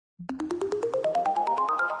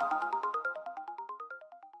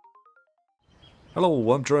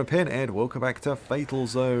Hello, I'm Jerome Pin and welcome back to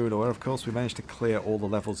FatalZone, where of course we managed to clear all the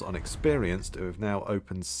levels unexperienced. We've now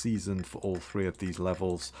opened season for all 3 of these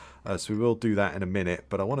levels, so we will do that in a minute,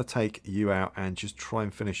 but I want to take you out and just try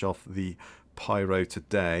and finish off the Pyro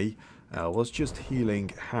today. I was just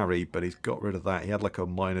healing Harry, but he's got rid of that. He had like a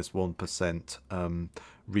 -1%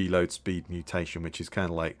 reload speed mutation, which is kind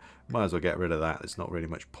of like, might as well get rid of that. There's not really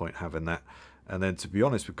much point having that. And then, to be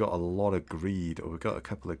honest, we've got a lot of greed, or we've got a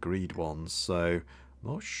couple of greed ones. So, I'm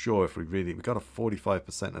not sure if we've got a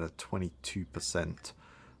 45% and a 22%.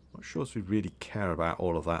 Not sure if we really care about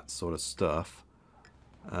all of that sort of stuff.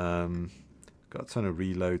 Got a ton of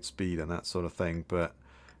reload speed and that sort of thing. But,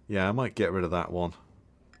 yeah, I might get rid of that one.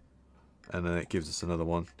 And then it gives us another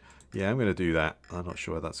one. Yeah, I'm going to do that. I'm not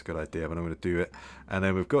sure if that's a good idea, but I'm going to do it. And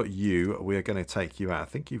then we've got you. We're going to take you out. I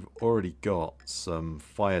think you've already got some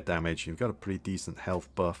fire damage. You've got a pretty decent health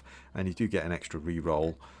buff, and you do get an extra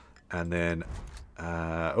reroll. And then,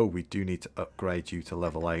 oh, we do need to upgrade you to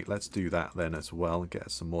level 8. Let's do that then as well and get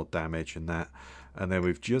some more damage and that. And then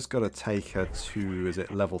we've just got to take her to, is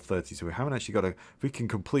it level 30? So we haven't actually got to, if we can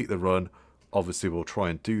complete the run, obviously we'll try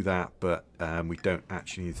and do that, but we don't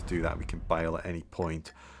actually need to do that. We can bail at any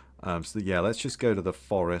point. So yeah, let's just go to the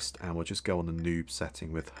forest and we'll just go on the noob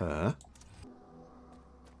setting with her.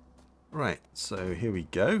 Right, so here we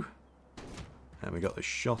go. And we got the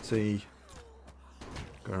shotty.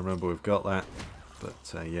 Gotta remember we've got that.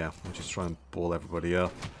 But yeah, we'll just try and ball everybody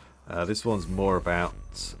up. This one's more about,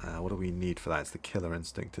 what do we need for that? It's the killer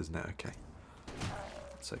instinct, isn't it? Okay.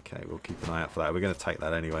 It's okay, we'll keep an eye out for that. We're going to take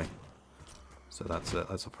that anyway. So that's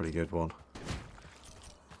a pretty good one.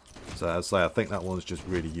 So as I say, I think that one's just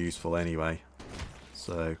really useful anyway.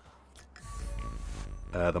 So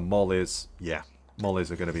the mollies, yeah, mollies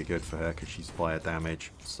are going to be good for her because she's fire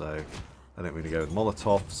damage. So I think we're going to go with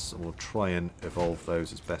Molotovs, and we'll try and evolve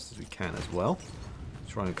those as best as we can as well.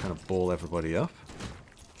 Try and kind of ball everybody up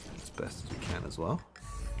as best as we can as well.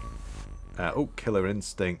 Oh, killer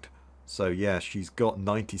instinct. So yeah, she's got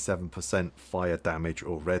 97% fire damage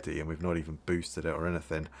already, and we've not even boosted it or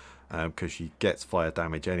anything, because she gets fire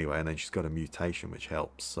damage anyway, and then she's got a mutation which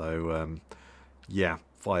helps. So yeah,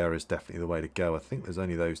 fire is definitely the way to go. I think there's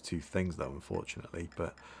only those 2 things though, unfortunately,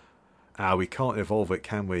 but we can't evolve it,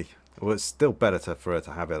 can we? Well, it's still better for her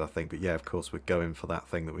to have it, I think, but yeah, of course we're going for that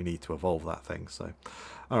thing that we need to evolve that thing. So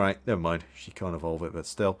alright, never mind, she can't evolve it, but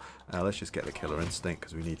still, let's just get the killer instinct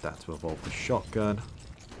because we need that to evolve the shotgun.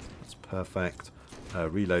 Perfect.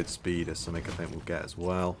 Reload speed is something I think we'll get as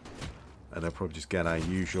well. And they'll probably just get our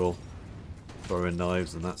usual throwing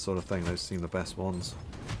knives and that sort of thing. Those seem the best ones.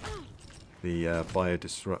 The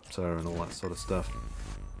biodisruptor and all that sort of stuff.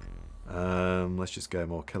 Let's just go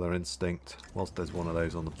more killer instinct. Whilst there's one of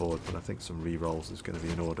those on the board, but I think some rerolls is going to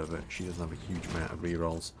be in order, but she doesn't have a huge amount of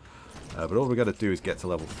rerolls. But all we've got to do is get to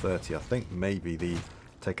level 30. I think maybe the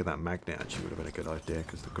taking that magnet actually would have been a good idea,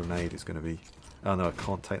 because the grenade is going to be... Oh no, I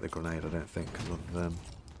can't take the grenade, I don't think, because of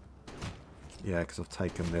yeah, because I've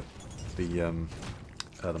taken the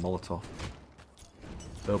Molotov.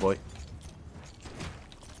 Oh boy.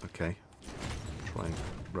 Okay. Try and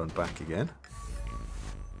run back again.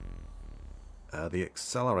 The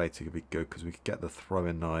accelerator could be good because we could get the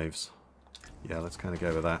throwing knives. Yeah, let's kind of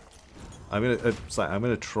go with that. I'm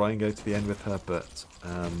gonna try and go to the end with her, but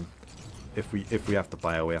if we have to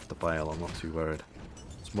bail, we have to bail. I'm not too worried.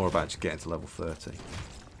 It's more about just getting to level 30.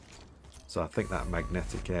 So I think that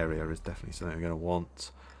magnetic area is definitely something we're going to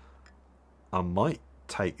want. I might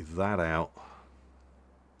take that out.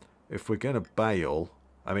 If we're going to bail,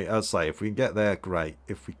 I mean, I'll say if we can get there, great.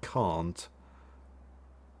 If we can't,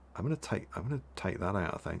 I'm going to take that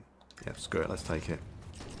out, I think. Yeah, screw it, let's take it.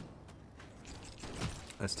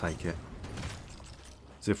 Let's take it.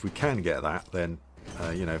 So if we can get that, then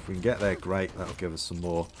you know, if we can get there, great. That'll give us some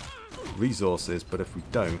more resources, but if we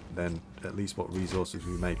don't, then at least what resources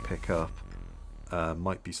we may pick up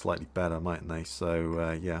might be slightly better, mightn't they?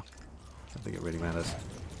 So yeah, I don't think it really matters.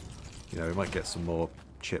 You know, we might get some more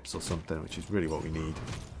chips or something, which is really what we need.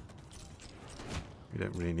 We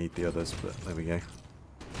don't really need the others, but there we go.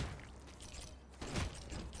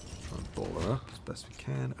 Try and ball her up as best we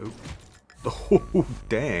can. Oh,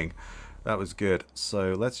 dang. That was good.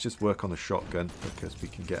 So let's just work on the shotgun, because we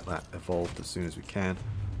can get that evolved as soon as we can.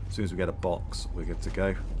 As soon as we get a box, we're good to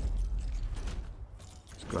go.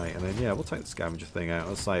 It's great. And then, yeah, we'll take the scavenger thing out.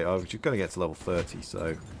 I'll say, oh, we're just going to get to level 30,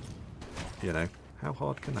 so, you know, how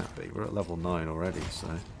hard can that be? We're at level 9 already,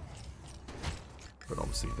 so. But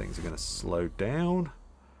obviously things are going to slow down.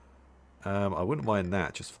 I wouldn't mind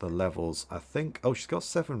that just for the levels. I think, oh, she's got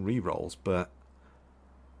 7 rerolls, but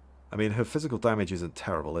I mean, her physical damage isn't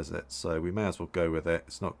terrible, is it? So we may as well go with it.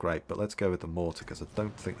 It's not great, but let's go with the mortar because I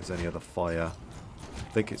don't think there's any other fire. I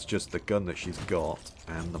think it's just the gun that she's got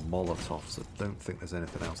and the Molotovs. I don't think there's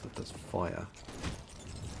anything else that does fire,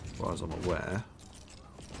 as far as I'm aware.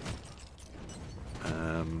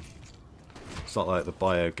 It's not like the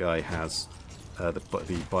bio guy has the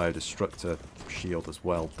bio destructor shield as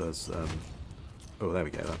well. Does oh, there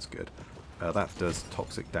we go. That's good. That does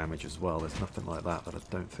toxic damage as well. There's nothing like that. That I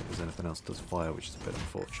don't think there's anything else that does fire, which is a bit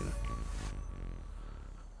unfortunate.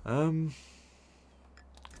 Let's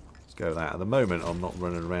go with that. At the moment, I'm not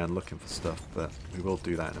running around looking for stuff, but we will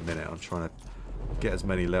do that in a minute. I'm trying to get as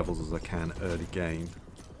many levels as I can early game.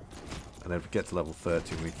 And then if we get to level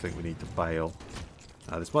 30, we think we need to bail.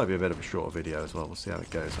 This might be a bit of a shorter video as well. We'll see how it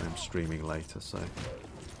goes. I'm streaming later, so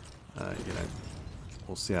you know,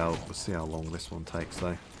 we'll see how long this one takes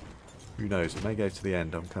though. Who knows? It may go to the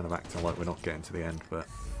end. I'm kind of acting like we're not getting to the end, but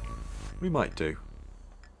we might do.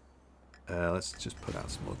 Let's just put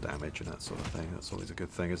out some more damage and that sort of thing. That's always a good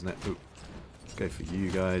thing, isn't it? Ooh, let's go for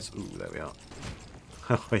you guys. Ooh, there we are.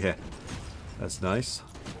 Oh yeah, that's nice.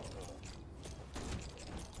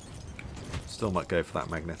 Still might go for that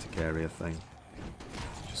magnetic area thing,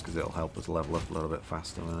 just because it'll help us level up a little bit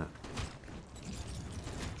faster, won't it?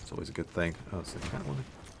 It's always a good thing. Oh, it's the cat one.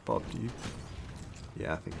 Bob, do you?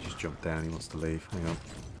 Yeah, I think he just jumped down. He wants to leave. Hang on.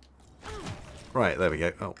 Right, there we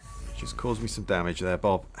go. Oh, he just caused me some damage there,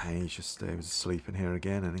 Bob. Hey, he's just he was asleep in here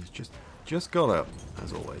again, and he's just got up,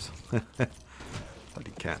 as always.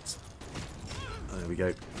 Bloody cats. There we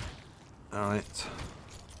go. All right.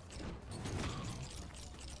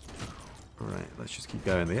 Right, let's just keep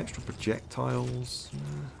going. The extra projectiles.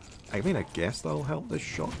 I mean, I guess that'll help this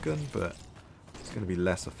shotgun, but it's going to be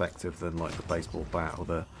less effective than like the baseball bat or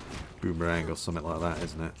the boomerang or something like that,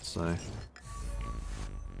 isn't it? So,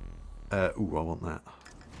 ooh, I want that.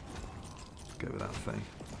 Let's go with that thing.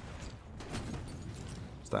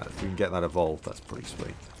 So that, if we can get that evolved, that's pretty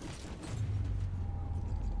sweet.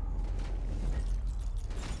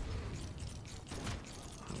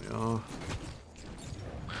 There we are.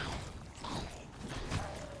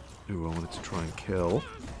 Ooh, I wanted to try and kill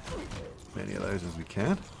as many of those as we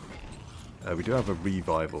can. We do have a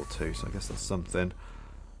revival too, so I guess that's something.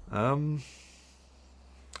 I'd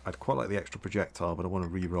quite like the extra projectile, but I want to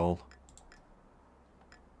re-roll.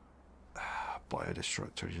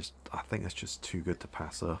 Biodestructor, I think that's just too good to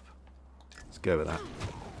pass up. Let's go with that.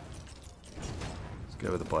 Let's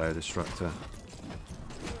go with the biodestructor.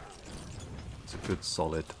 It's a good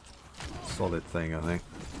solid thing, I think.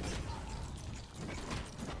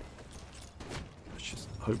 Let's just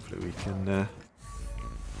hopefully we can.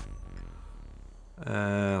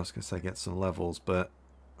 I was going to say get some levels, but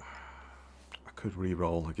I could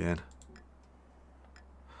re-roll again.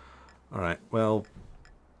 Alright, well,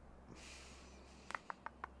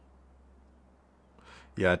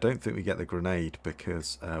 yeah, I don't think we get the grenade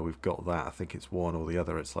because we've got that. I think it's one or the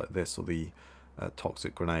other. It's like this or the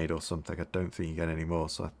toxic grenade or something. I don't think you get any more,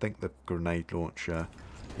 so I think the grenade launcher.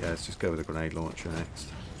 Yeah, let's just go with the grenade launcher next.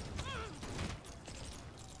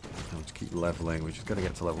 I'll just keep leveling. We're just going to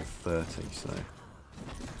get to level 30, so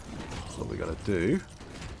that's what we got to do.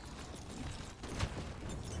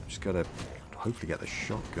 Just got to hopefully get the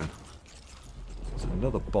shotgun. There's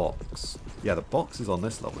another box. Yeah, the boxes on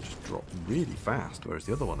this level just drop really fast, whereas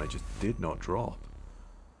the other one, they just did not drop.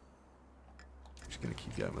 Just going to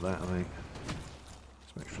keep going with that, I think.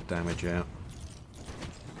 Some extra damage out.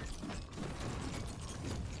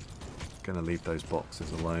 Going to leave those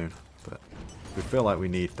boxes alone, but we feel like we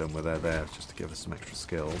need them where they're there just to give us some extra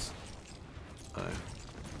skills.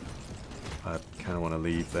 I kind of want to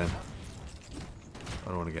leave then. I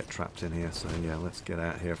don't want to get trapped in here, so yeah, let's get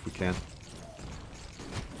out here if we can.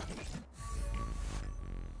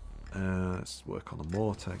 Let's work on the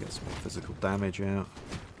mortar, get some more physical damage out.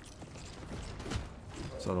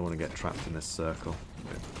 So I don't want to get trapped in this circle.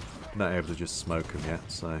 I'm not able to just smoke them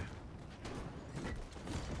yet, so. Right,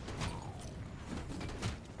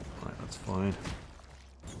 that's fine.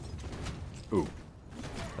 Ooh,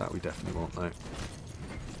 that we definitely want though.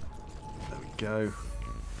 There we go.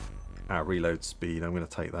 Our reload speed, I'm going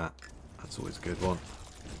to take that. That's always a good one.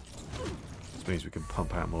 This means we can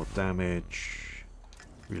pump out more damage.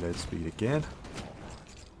 Reload speed again.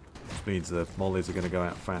 This means the mollies are going to go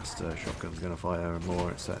out faster, shotgun's going to fire more,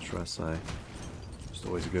 etc. So, just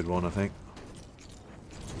always a good one, I think.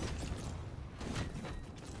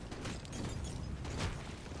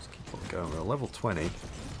 Let's keep on going. We're at level 20.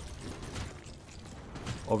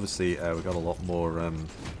 Obviously, we got a lot more.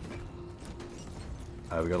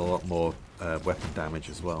 We got a lot more weapon damage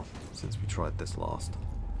as well since we tried this last.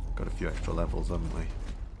 Got a few extra levels, haven't we?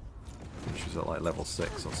 She's at like level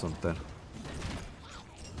 6 or something.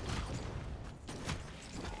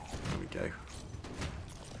 There we go.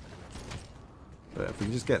 But if we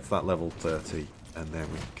can just get to that level 30, and then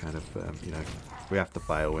we kind of, you know, if we have to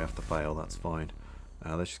bail, we have to bail, that's fine.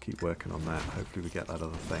 Let's just keep working on that. Hopefully we get that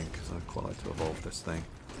other thing, because I'd quite like to evolve this thing.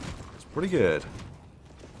 It's pretty good.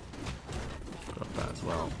 Put up that as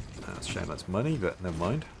well. It's a shame that's money, but never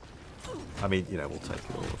mind. I mean, you know, we'll take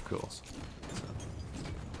it all, of course. So,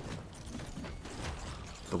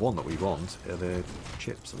 the one that we want are the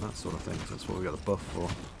chips and that sort of thing. So that's what we got the buff for.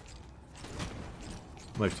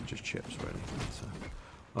 Mostly just chips, really. But,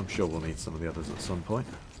 I'm sure we'll need some of the others at some point.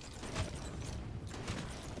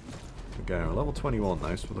 We're going level 21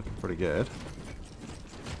 though, so we're looking pretty good.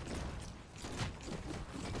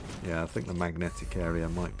 Yeah, I think the magnetic area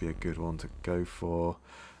might be a good one to go for.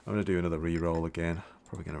 I'm going to do another reroll again.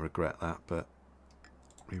 Probably going to regret that, but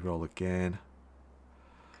reroll again.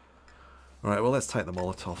 Alright, well let's take the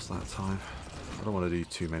Molotovs that time. I don't want to do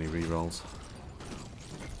too many rerolls.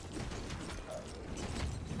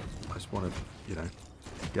 I just want to, you know,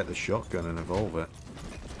 get the shotgun and evolve it.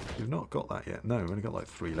 We've not got that yet. No, we've only got like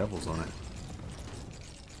 3 levels on it.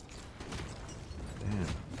 Damn.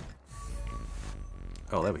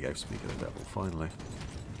 Oh, there we go. Speaking of the devil, finally.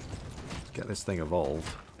 Let's get this thing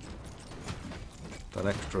evolved. That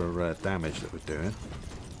extra damage that we're doing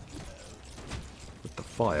with the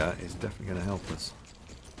fire is definitely going to help us.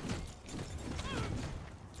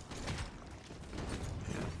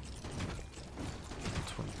 Yeah.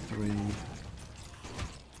 23.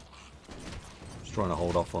 Just trying to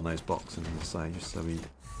hold off on those boxes and say, just so we...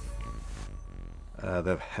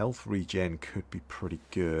 the health regen could be pretty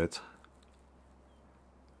good.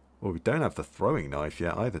 Well, we don't have the throwing knife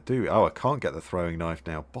yet either, do we? Oh, I can't get the throwing knife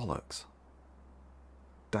now. Bollocks.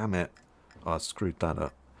 Damn it. Oh, I screwed that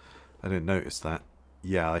up. I didn't notice that.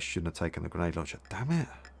 Yeah, I shouldn't have taken the grenade launcher. Damn it.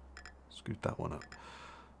 Screwed that one up.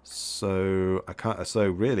 So, I can't... So,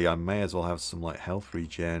 really, I may as well have some, like, health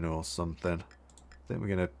regen or something. I think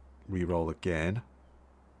we're going to re-roll again.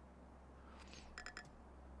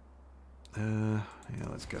 Yeah,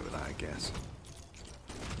 let's go with that, I guess.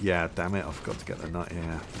 Yeah, damn it, I forgot to get the nut.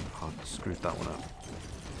 Yeah, I screwed that one up.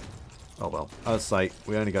 Oh well, as I say,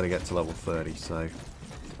 we only got to get to level 30, so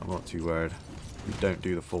I'm not too worried. We don't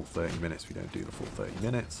do the full 30 minutes, we don't do the full 30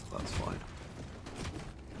 minutes, that's fine.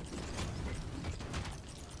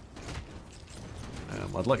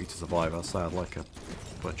 I'd like you to survive. I'll say I'd like a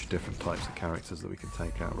bunch of different types of characters that we can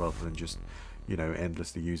take out rather than just, you know,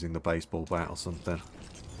 endlessly using the baseball bat or something.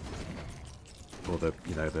 Or the,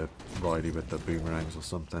 you know, the Riley with the boomerangs or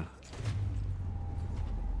something.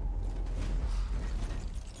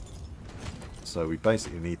 So we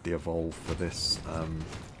basically need the evolve for this,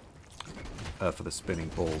 for the spinning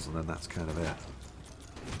balls, and then that's kind of it.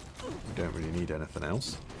 We don't really need anything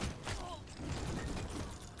else.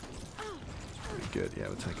 It's pretty good. Yeah,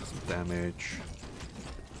 we're taking some damage.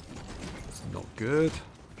 It's not good.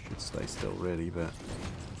 Should stay still, really, but...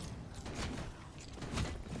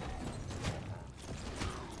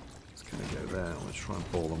 go there. Let's try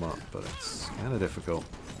and ball them up, but it's kind of difficult.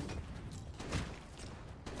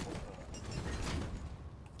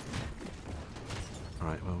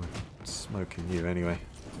 Alright, well, we're smoking you anyway.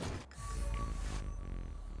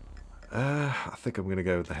 I think I'm going to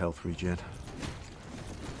go with the health regen.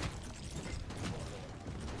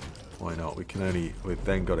 Why not? We can only... We've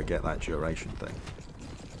then got to get that duration thing.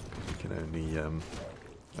 Because we can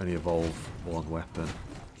only evolve one weapon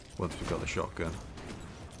once we've got the shotgun.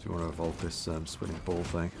 So we want to evolve this spinning ball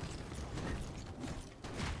thing.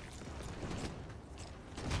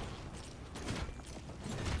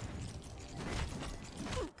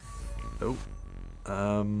 Oh.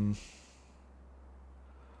 We'll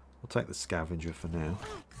take the scavenger for now.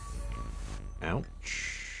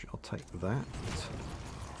 Ouch. I'll take that.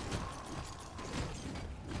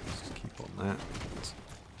 Just keep on that.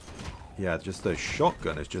 Yeah, just the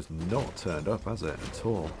shotgun has just not turned up, has it, at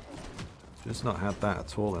all? Just not had that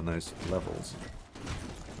at all in those levels,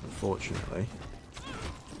 unfortunately.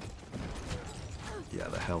 Yeah,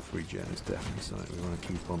 the health regen is definitely something we want to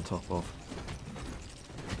keep on top of.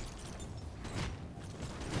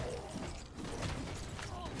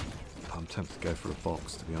 I'm tempted to go for a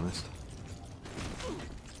box, to be honest.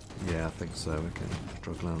 Yeah, I think so. We're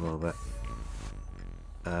struggling a little bit.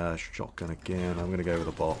 Shotgun again. I'm going to go with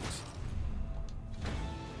a box.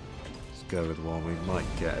 Go with one. We might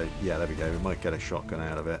get a, yeah, there we go, we might get a shotgun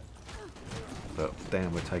out of it, but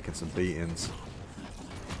damn, we're taking some beatings.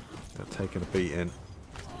 We're taking a beating.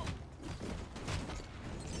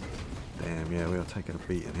 Damn, yeah, we are taking a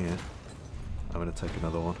beating here. I'm going to take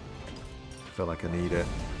another one. I feel like I need it.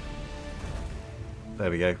 There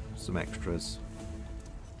we go. Some extras.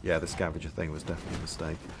 Yeah, the scavenger thing was definitely a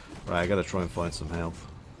mistake. Right, I gotta try and find some health.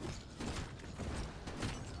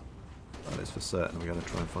 That is for certain. We gotta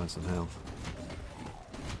try and find some health.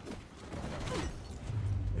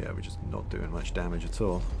 Yeah, we're just not doing much damage at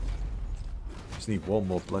all. Just need one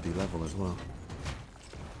more bloody level as well.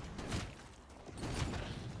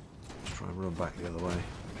 Let's try and run back the other way.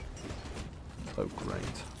 Oh, great.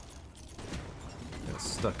 Get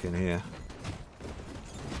stuck in here.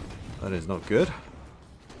 That is not good.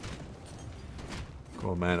 Come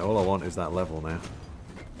on, man. All I want is that level now.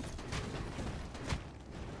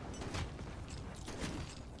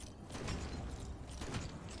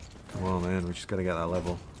 Come on, man. We just got to get that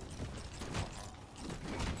level.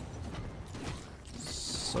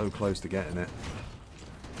 So close to getting it.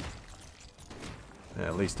 Yeah,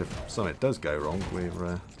 at least if something does go wrong, we've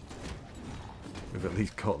at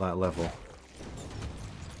least got that level.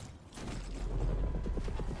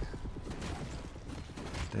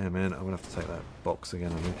 Damn, man, I'm going to have to take that box again,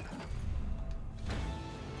 I think.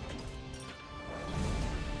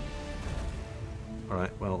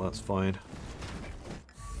 Alright, well, that's fine.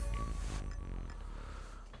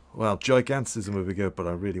 Well, Gigantism would be good, but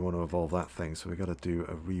I really want to evolve that thing, so we've got to do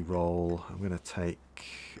a re-roll. I'm going to take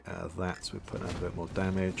that, so we're putting out a bit more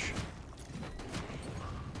damage.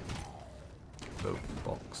 Oh,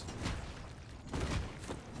 box.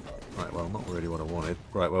 Right, well, not really what I wanted.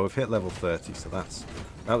 Right, well, we've hit level 30, so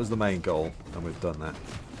that was the main goal, and we've done that.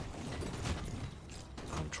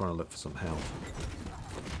 I'm trying to look for some health,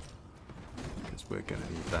 because we're going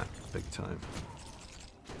to need that big time.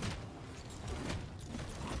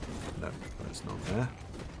 No, that's not there.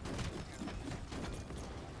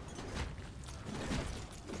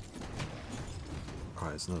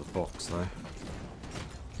 Alright, there's another box, though.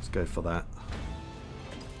 Let's go for that.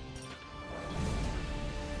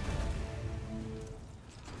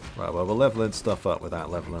 Right, well, we're leveling stuff up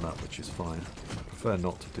without leveling up, which is fine. I prefer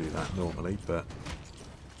not to do that normally, but,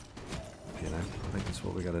 you know, I think that's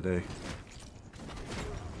what we got to do.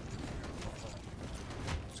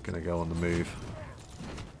 Just going to go on the move.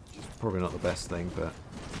 Which is probably not the best thing, but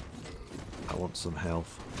I want some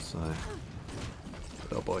health, so...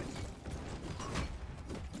 Oh boy.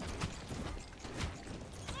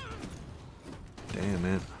 Damn,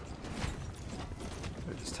 man.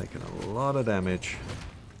 We're just taking a lot of damage.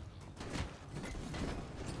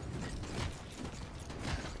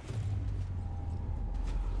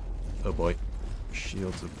 Oh boy,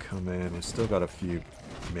 shields have come in. We've still got a few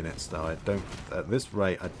minutes though. At this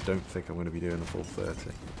rate, I don't think I'm going to be doing the full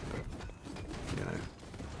 30. But, you know,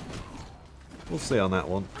 we'll see on that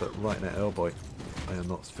one. But right now, oh boy, I am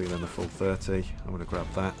not feeling the full 30. I'm going to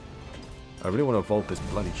grab that. I really want to evolve this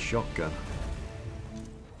bloody shotgun,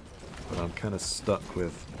 but I'm kind of stuck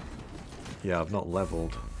with. Yeah, I've not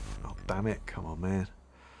leveled. Oh damn it! Come on, man.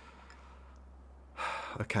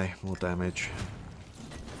 Okay, more damage.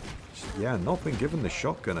 Yeah, not been given the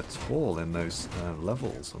shotgun at all in those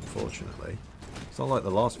levels, unfortunately. It's not like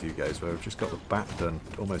the last few games where we've just got the bat done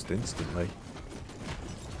almost instantly.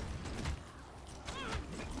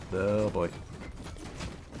 Oh boy.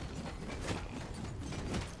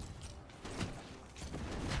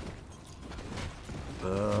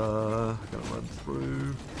 Gotta run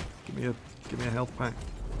through. Give me a health pack.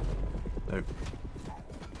 Nope.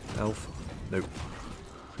 Health. Nope.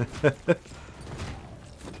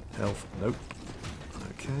 Health. Nope.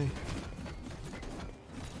 Okay.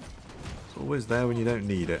 It's always there when you don't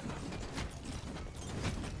need it,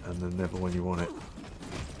 and then never when you want it.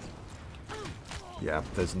 Yeah,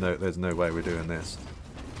 there's no way we're doing this.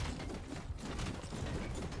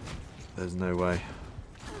 There's no way.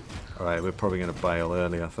 Alright, we're probably going to bail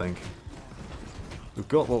early, I think. We've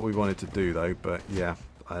got what we wanted to do though, but yeah,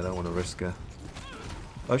 I don't want to risk her.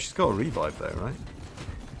 Oh, she's got a revive though, right?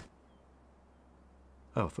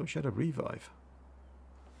 Oh, I thought she had a revive.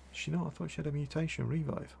 Is she not? I thought she had a mutation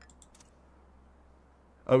revive.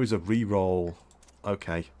 Oh, it was a reroll.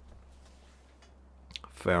 Okay.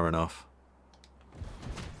 Fair enough.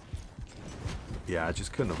 Yeah, I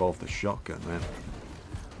just couldn't evolve the shotgun, man.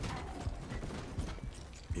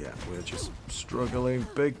 Yeah, we're just struggling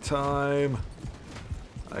big time.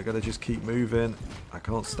 I gotta just keep moving. I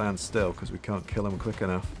can't stand still because we can't kill him quick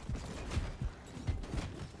enough.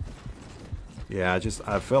 Yeah,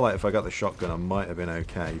 I feel like if I got the shotgun I might have been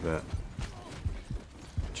okay, but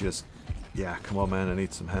just, yeah, come on man, I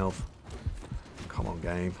need some health. Come on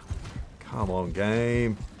game. Come on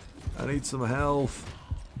game. I need some health.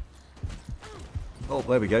 Oh,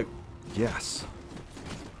 there we go. Yes.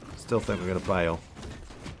 Still think we're going to bail.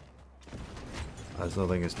 There's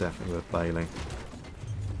nothing is definitely worth bailing.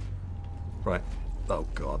 Right, Oh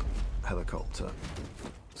god, helicopter.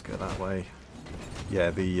 Let's go that way. Yeah,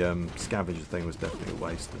 the scavenger thing was definitely a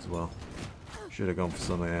waste as well. Should have gone for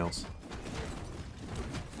something else.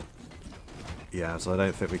 Yeah, so I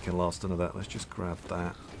don't think we can last none of that. Let's just grab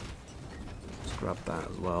that. Let's grab that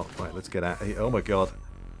as well. Right, let's get out of here. Oh my god.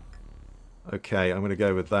 Okay, I'm going to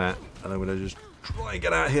go with that. And I'm going to just try and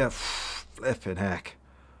get out of here. Flipping heck.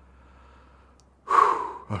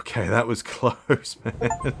 Okay, that was close,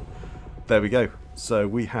 man. There we go. So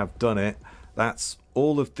we have done it. That's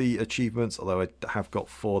all of the achievements, although I have got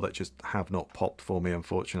 4 that just have not popped for me,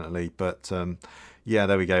 unfortunately. But yeah,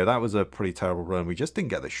 there we go. That was a pretty terrible run. We just didn't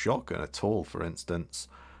get the shotgun at all, for instance.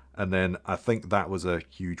 And then I think that was a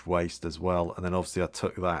huge waste as well. And then obviously I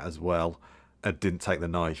took that as well and didn't take the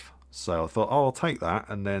knife. So I thought, oh, I'll take that.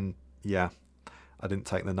 And then, yeah, I didn't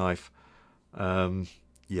take the knife.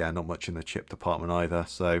 Yeah, not much in the chip department either.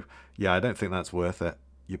 So, yeah, I don't think that's worth it.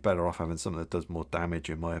 You're better off having something that does more damage,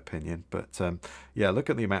 in my opinion. But, yeah, look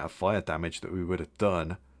at the amount of fire damage that we would have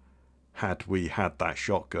done had we had that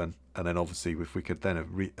shotgun. And then, obviously, if we could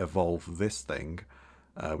then evolve this thing,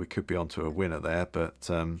 we could be onto a winner there. But,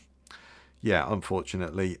 yeah,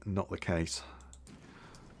 unfortunately, not the case.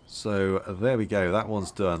 So, there we go. That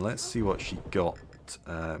one's done. Let's see what she got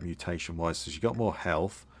mutation-wise. So, she got more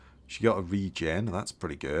health. She got a regen, that's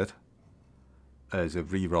pretty good. It's a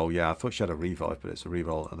reroll, yeah, I thought she had a revive, but it's a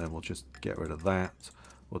reroll, and then we'll just get rid of that.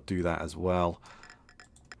 We'll do that as well.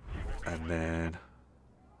 And then,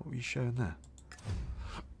 what were you showing there?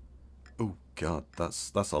 Oh god,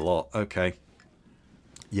 that's a lot. Okay.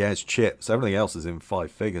 Yeah, it's chips. Everything else is in 5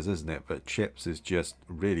 figures, isn't it? But chips is just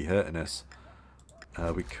really hurting us.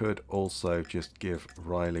 We could also just give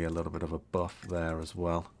Riley a little bit of a buff there as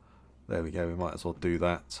well. There we go, we might as well do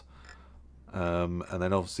that. And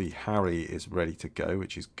then obviously Harry is ready to go,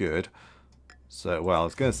 which is good. So, well, I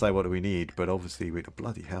was going to say what do we need, but obviously we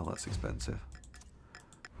bloody hell, that's expensive.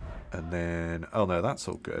 And then, oh no, that's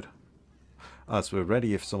all good. Ah, so we're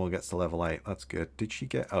ready if someone gets to level 8. That's good. Did she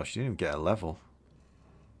get, oh, she didn't even get a level.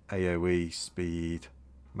 AoE, speed,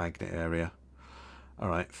 magnet area.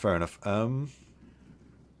 Alright, fair enough.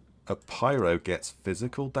 A pyro gets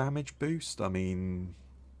physical damage boost. I mean,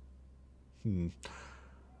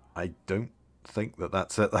 I don't think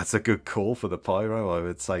that's a good call for the pyro. I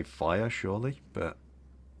would say fire, surely, but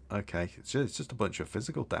okay, it's just a bunch of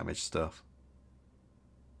physical damage stuff.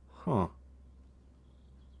 Huh.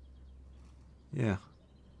 Yeah.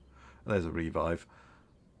 There's a revive.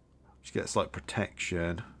 She gets like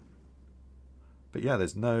protection. But yeah,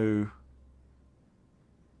 there's no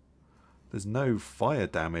fire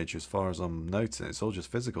damage as far as I'm noticing. It's all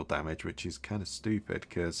just physical damage, which is kind of stupid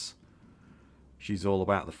because she's all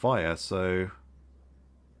about the fire, so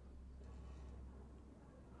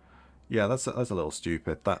yeah, that's a little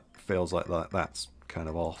stupid. That feels like that's kind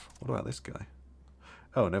of off. What about this guy?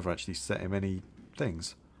 Oh, I never actually set him any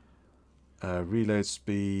things. Reload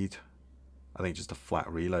speed, I think just a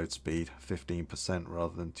flat reload speed, 15%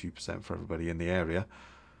 rather than 2% for everybody in the area.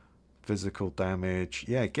 Physical damage,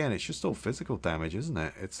 yeah, again, it's just all physical damage, isn't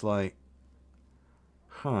it? It's like,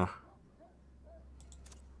 huh.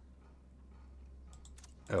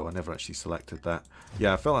 Oh, I never actually selected that.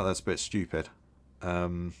 Yeah, I feel like that's a bit stupid.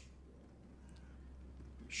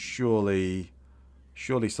 Surely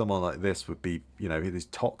someone like this would be, you know, this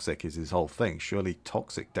toxic is his whole thing. Surely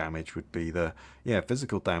toxic damage would be the, yeah,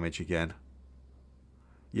 physical damage again.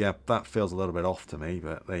 Yeah, that feels a little bit off to me,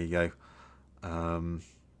 but there you go.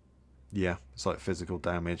 Yeah, it's like physical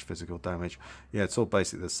damage. Yeah, it's all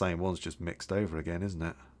basically the same ones, just mixed over again, isn't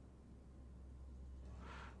it?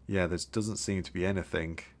 Yeah, there doesn't seem to be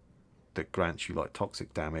anything that grants you like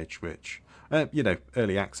toxic damage, which, you know,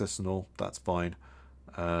 early access and all, that's fine.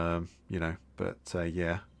 You know, but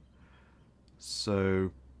yeah.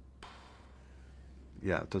 So,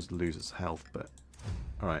 yeah, it does lose its health, but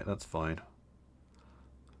alright, that's fine.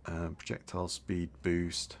 Projectile speed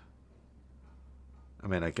boost. I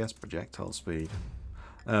mean, I guess projectile speed.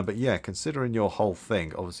 But yeah, considering your whole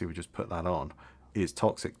thing, obviously we just put that on, is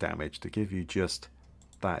toxic damage, to give you just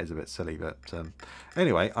that is a bit silly. But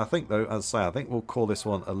anyway, I think though, as I say, I think we'll call this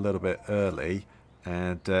one a little bit early.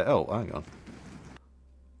 And oh, hang on.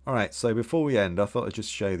 Alright, so before we end, I thought I'd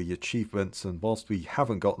just show the achievements, and whilst we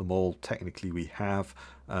haven't got them all, technically we have.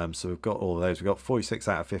 So we've got all of those. We've got 46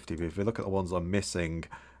 out of 50, but if we look at the ones I'm missing,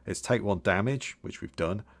 it's take 1 damage, which we've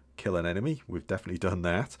done. Kill an enemy, we've definitely done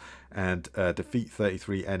that, and defeat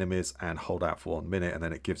 33 enemies and hold out for 1 minute, and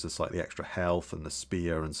then it gives us like the extra health and the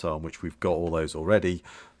spear and so on, which we've got all those already.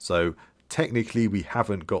 So technically we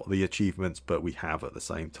haven't got the achievements, but we have at the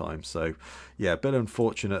same time. So yeah, a bit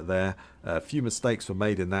unfortunate there. A few mistakes were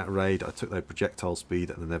made in that raid. I took their projectile speed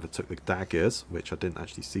and I never took the daggers, which I didn't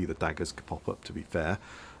actually see the daggers pop up, to be fair.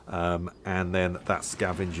 And then that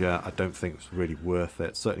scavenger, I don't think was really worth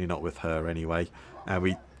it, certainly not with her anyway. And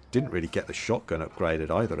we didn't really get the shotgun upgraded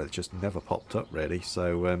either, it just never popped up really.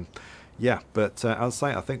 So yeah, but I'll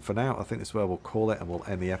say, I think for now, I think this is where we'll call it and we'll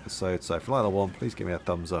end the episode. So if you like the one, please give me a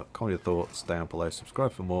thumbs up, comment your thoughts down below,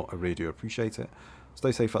 subscribe for more, I really do appreciate it.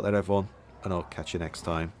 Stay safe out there everyone, and I'll catch you next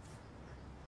time.